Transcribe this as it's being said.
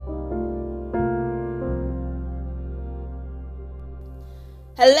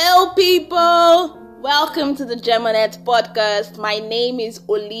Hello, people. Welcome to the Gemonet podcast. My name is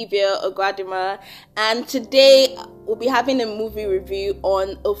Olivia Ogwadima, and today we'll be having a movie review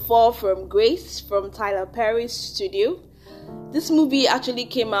on A Fall from Grace from Tyler Perry's studio. This movie actually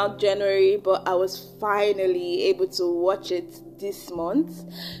came out January, but I was finally able to watch it this month.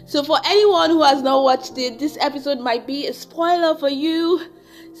 So for anyone who has not watched it, this episode might be a spoiler for you.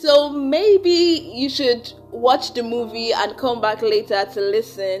 So maybe you should watch the movie and come back later to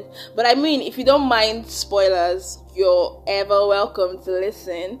listen. But I mean, if you don't mind spoilers, you're ever welcome to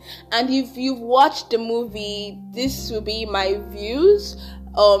listen. And if you've watched the movie, this will be my views,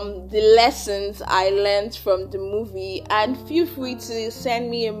 the lessons I learned from the movie. And feel free to send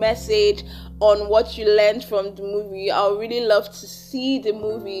me a message on what you learned from the movie. I would really love to see the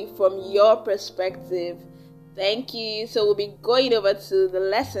movie from your perspective. Thank you. So we'll be going over to the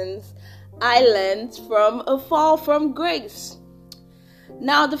lessons I learned from A Fall from Grace.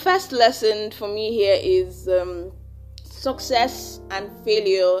 Now, the first lesson for me here is success and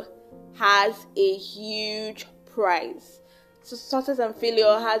failure has a huge price. So success and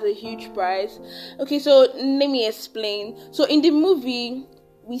failure has a huge price. Okay, so let me explain. So in the movie,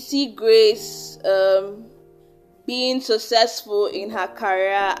 we see Grace being successful in her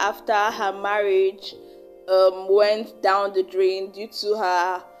career after her marriage went down the drain due to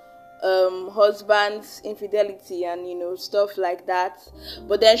her husband's infidelity and stuff like that.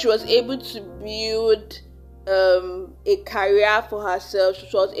 But then she was able to build a career for herself.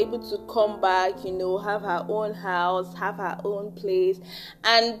 She was able to come back, have her own house, have her own place,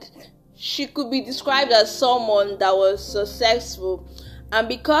 and she could be described as someone that was successful. And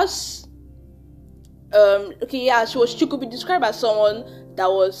because she could be described as someone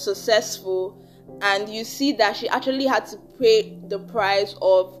that was successful. And you see that she actually had to pay the price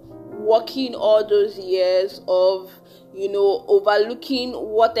of working all those years of, overlooking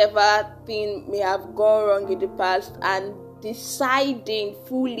whatever thing may have gone wrong in the past and deciding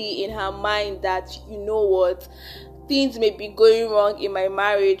fully in her mind that, things may be going wrong in my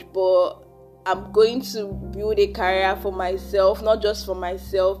marriage, but I'm going to build a career for myself, not just for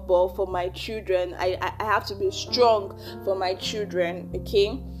myself, but for my children. I have to be strong for my children,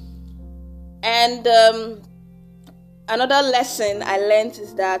 okay? And another lesson I learned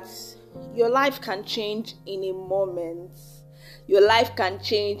is that your life can change in a moment. Your life can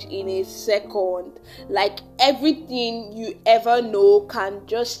change in a second. Like everything you ever know can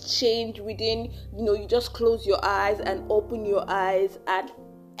just change within, you just close your eyes and open your eyes and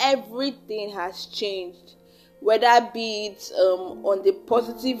everything has changed. Whether be it on the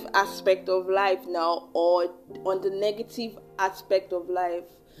positive aspect of life now or on the negative aspect of life.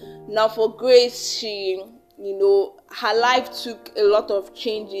 Now for Grace, she, her life took a lot of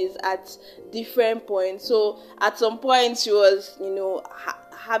changes at different points. So at some point she was,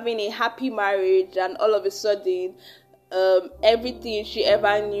 having a happy marriage, and all of a sudden, everything she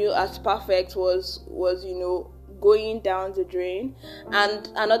ever knew as perfect was going down the drain. And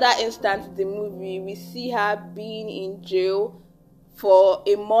another instance in the movie, we see her being in jail for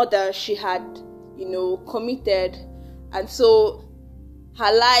a murder she had, committed. And so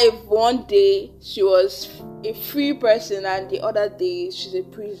her life, one day she was a free person and the other day she's a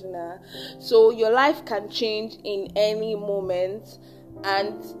prisoner. So your life can change in any moment,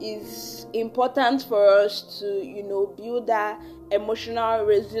 and it's important for us to build that emotional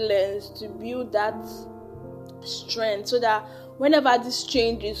resilience, to build that strength, so that whenever these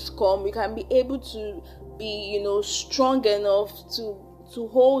changes come, we can be able to be strong enough to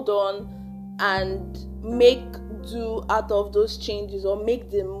hold on and make do out of those changes, or make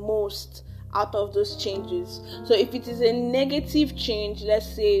the most out of those changes. So if it is a negative change, let's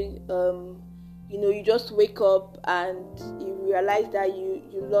say you just wake up and you realize that you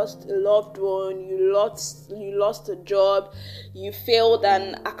lost a loved one, you lost a job, you failed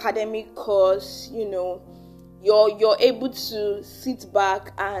an academic course, you're able to sit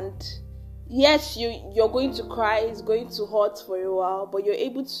back, and yes, you're going to cry, it's going to hurt for a while, but you're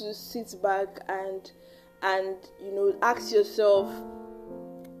able to sit back and ask yourself,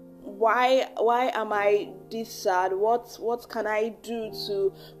 why am I this sad? What can I do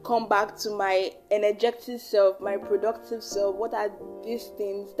to come back to my energetic self, my productive self? What are these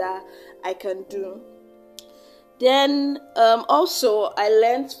things that I can do? Then also I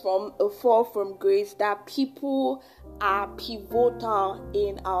learned from A Fall from Grace that people are pivotal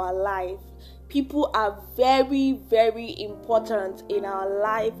in our life. People are very, very important in our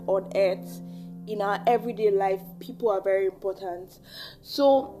life on earth. In our everyday life, people are very important.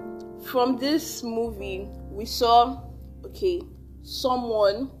 So from this movie, we saw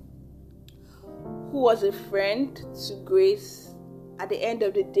someone who was a friend to Grace at the end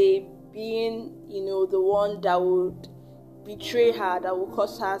of the day being, the one that would betray her, that would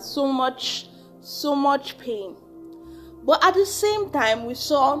cause her so much pain. But at the same time, we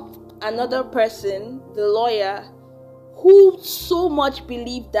saw another person, the lawyer, who so much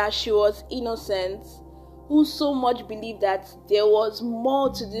believed that she was innocent, who so much believed that there was more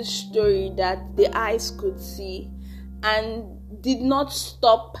to this story that the eyes could see, and did not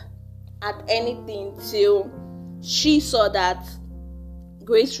stop at anything till she saw that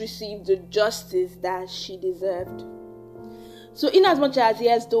Grace received the justice that she deserved. So in as much as,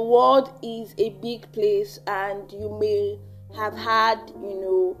 yes, the world is a big place and you may have had,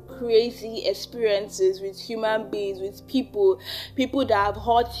 crazy experiences with human beings, with people that have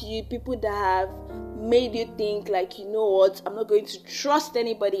hurt you, people that have made you think like, I'm not going to trust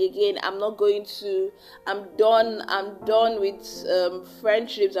anybody again. I'm done with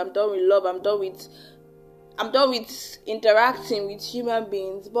friendships. I'm done with love. I'm done with interacting with human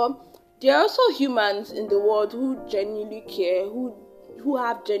beings. But there are also humans in the world who genuinely care, who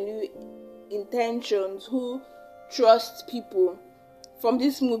have genuine intentions, who trust people. From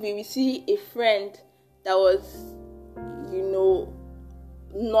this movie, we see a friend that was,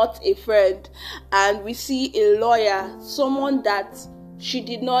 not a friend, and we see a lawyer, someone that she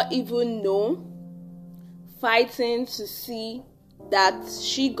did not even know, fighting to see that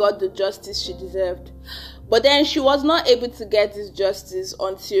she got the justice she deserved. But then she was not able to get this justice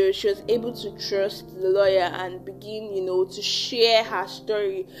until she was able to trust the lawyer and begin, to share her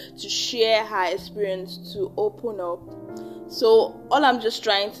story, to share her experience, to open up. So all I'm just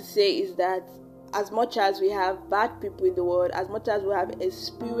trying to say is that as much as we have bad people in the world, as much as we have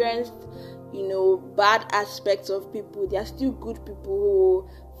experienced, bad aspects of people, there are still good people who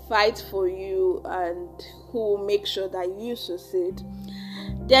fight for you and who will make sure that you succeed.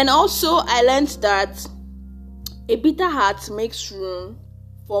 Then also I learned that a bitter heart makes room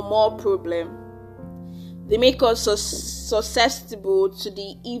for more problem. They make us susceptible to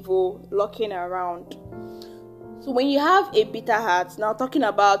the evil lurking around. So when you have a bitter heart, now talking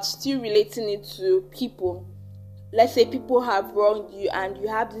about still relating it to people, let's say people have wronged you and you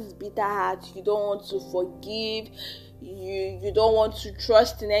have this bitter heart, you don't want to forgive, you don't want to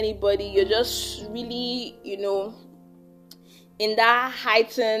trust in anybody, you're just really, in that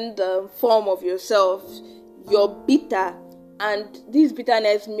heightened form of yourself, you're bitter, and this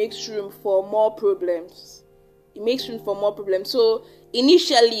bitterness makes room for more problems. It makes room for more problems. So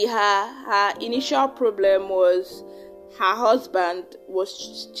initially, her initial problem was her husband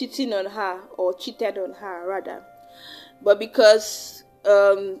was cheating on her, or cheated on her rather. But because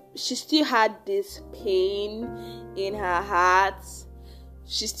she still had this pain in her heart,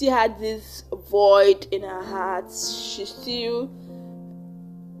 she still had this void in her heart,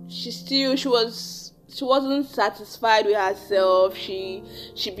 she wasn't satisfied with herself. She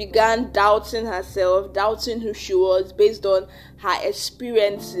began doubting herself, doubting who she was based on her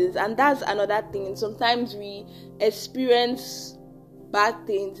experiences. And that's another thing. Sometimes we experience bad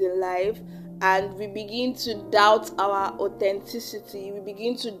things in life and we begin to doubt our authenticity. We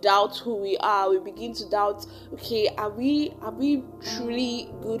begin to doubt who we are. We begin to doubt, okay, are we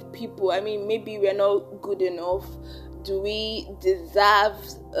truly good people? I mean, maybe we're not good enough. Do we deserve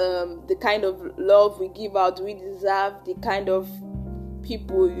the kind of love we give out? Do we deserve the kind of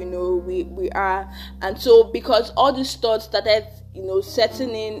people we are? And so because all these thoughts started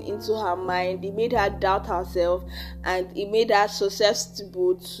setting into her mind, it made her doubt herself, and it made her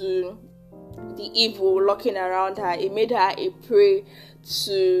susceptible to the evil lurking around her. It made her a prey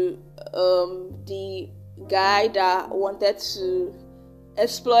to the guy that wanted to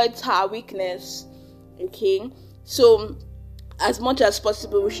exploit her weakness. Okay, so as much as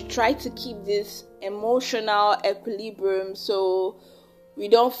possible, we should try to keep this emotional equilibrium so we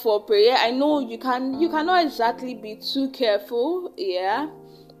don't fall prey. Yeah, I know you cannot exactly be too careful,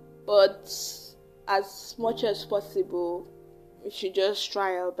 but as much as possible, we should just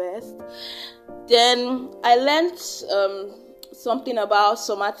try our best. Then I learned something about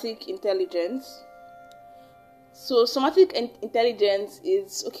somatic intelligence. So somatic intelligence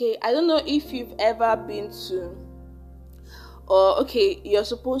is, okay, I don't know if you've ever been to, or okay, you're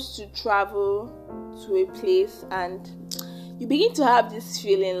supposed to travel to a place and you begin to have this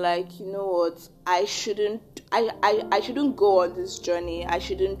feeling like, I shouldn't go on this journey. I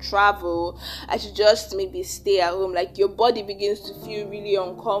shouldn't travel. I should just maybe stay at home. Like your body begins to feel really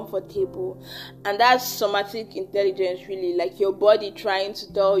uncomfortable. And that's somatic intelligence, really. Like your body trying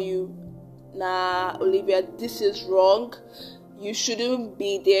to tell you, nah, Olivia, this is wrong. You shouldn't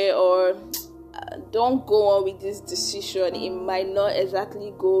be there, or don't go on with this decision. It might not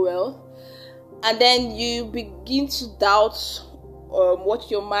exactly go well. And then you begin to doubt what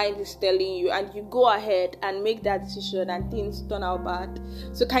your mind is telling you, and you go ahead and make that decision and things turn out bad.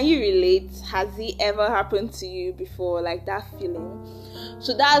 So can you relate? Has it ever happened to you before, like that feeling?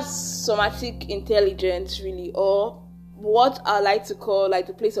 So that's somatic intelligence, really, or what I like to call like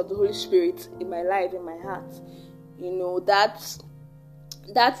the place of the Holy Spirit in my life, in my heart.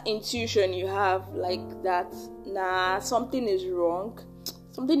 That intuition you have, like that, something is wrong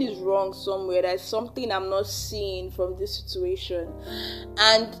somewhere. There's something I'm not seeing from this situation.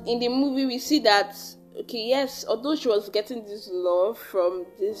 And in the movie we see that, okay, yes, although she was getting this love from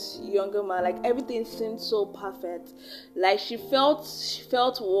this younger man, like everything seemed so perfect, like she felt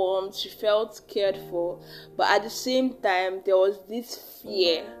warm, she felt cared for, but at the same time there was this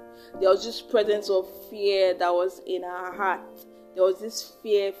fear, there was this presence of fear that was in her heart. There was this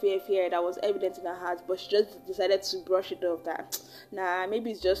fear that was evident in her heart, but she just decided to brush it off, that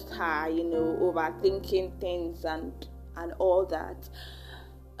maybe it's just her, overthinking things and all that.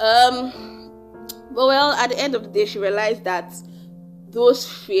 But well, at the end of the day, she realized that those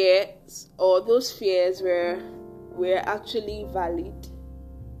fears were actually valid.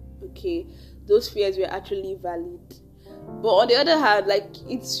 Okay, those fears were actually valid. But on the other hand, like,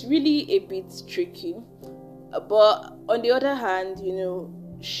 it's really a bit tricky. But on the other hand,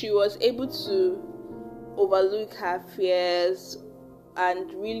 she was able to overlook her fears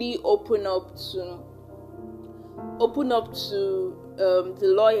and really open up to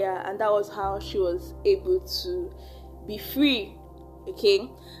the lawyer, and that was how she was able to be free. Okay,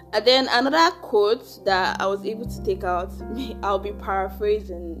 and then another quote that I was able to take out, I'll be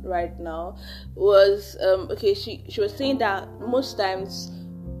paraphrasing right now, was she was saying that most times,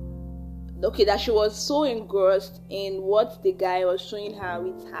 that she was so engrossed in what the guy was showing her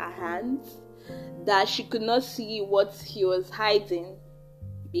with her hands that she could not see what he was hiding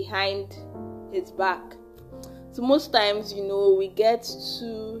behind his back. So most times, we get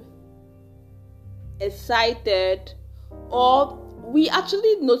too excited, or we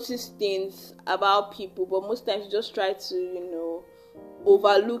actually notice things about people, but most times we just try to,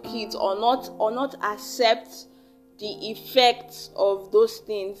 overlook it or not accept the effects of those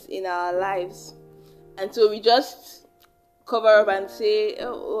things in our lives. And so we just cover up and say,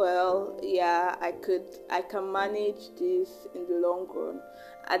 oh well, yeah, I can manage this in the long run.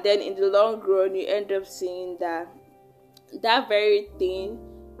 And then in the long run you end up seeing that very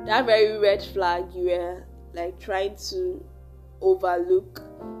red flag you were like trying to overlook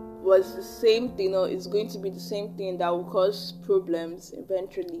was the same thing, or is going to be the same thing that will cause problems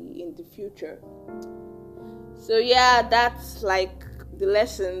eventually in the future. So yeah, that's like the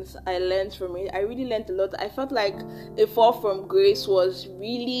lessons I learned from it. I really learned a lot. I felt like A Fall from Grace was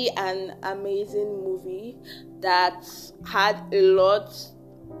really an amazing movie that had a lot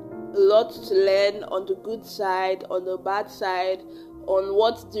to learn on the good side, on the bad side, on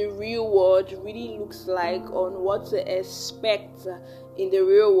what the real world really looks like, on what to expect in the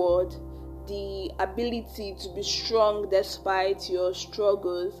real world, the ability to be strong despite your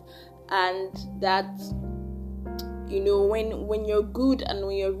struggles, and that when you're good and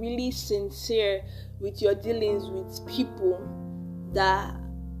when you're really sincere with your dealings with people, that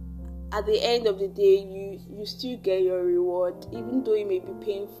at the end of the day you still get your reward, even though it may be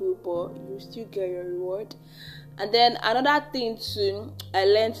painful, but you still get your reward. And then another thing too I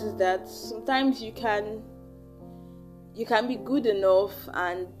learned is that sometimes you can be good enough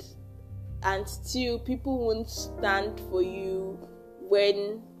and still people won't stand for you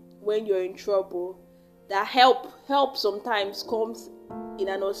when you're in trouble. That help sometimes comes in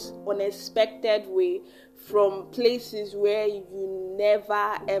an unexpected way from places where you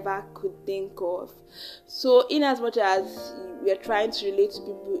never ever could think of. So in as much as we are trying to relate to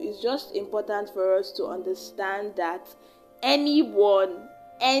people, it's just important for us to understand that anyone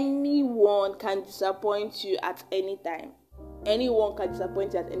can disappoint you at any time. Anyone can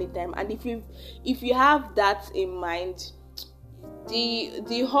disappoint you at any time. And if you have that in mind,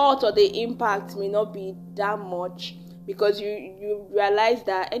 the hurt or the impact may not be that much, because you realize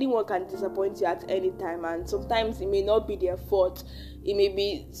that anyone can disappoint you at any time, and sometimes it may not be their fault. It may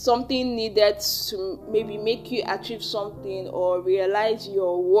be something needed to maybe make you achieve something, or realize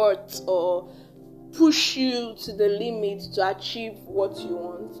your worth, or push you to the limit to achieve what you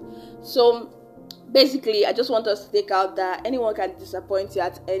want. So basically, I just want us to take out that anyone can disappoint you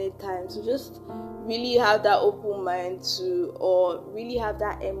at any time. So just really have that open mind to, or really have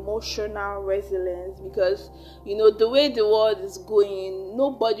that emotional resilience, because the way the world is going,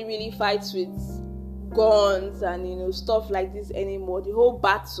 nobody really fights with guns and stuff like this anymore. The whole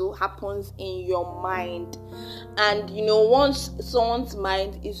battle happens in your mind, and once someone's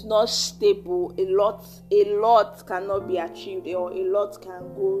mind is not stable, a lot cannot be achieved, or a lot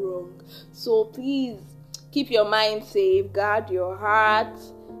can go wrong. So please keep your mind safe, guard your heart,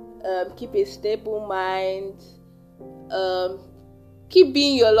 keep a stable mind, keep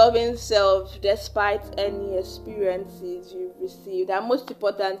being your loving self despite any experiences you've received, and most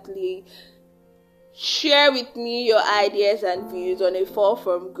importantly, share with me your ideas and views on A Fall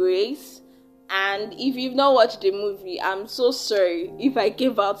from Grace. And if you've not watched the movie, I'm so sorry if I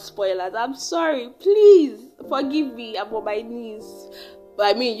gave out spoilers. I'm sorry. Please forgive me. I'm on my knees.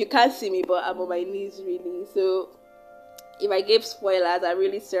 But I mean, you can't see me, but I'm on my knees really. So if I gave spoilers, I'm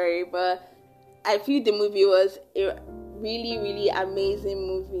really sorry. But I feel the movie was a really, really amazing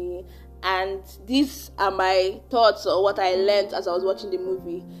movie. And these are my thoughts or what I learned as I was watching the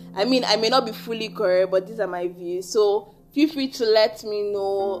movie. I mean, I may not be fully correct, but these are my views. So feel free to let me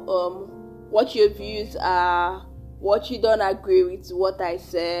know what your views are, what you don't agree with what I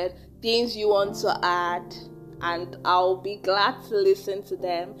said, things you want to add, and I'll be glad to listen to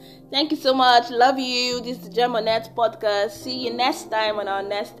them. Thank you so much. Love you. This is the Gemonette Podcast. See you next time on our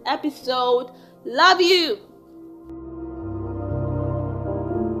next episode. Love you.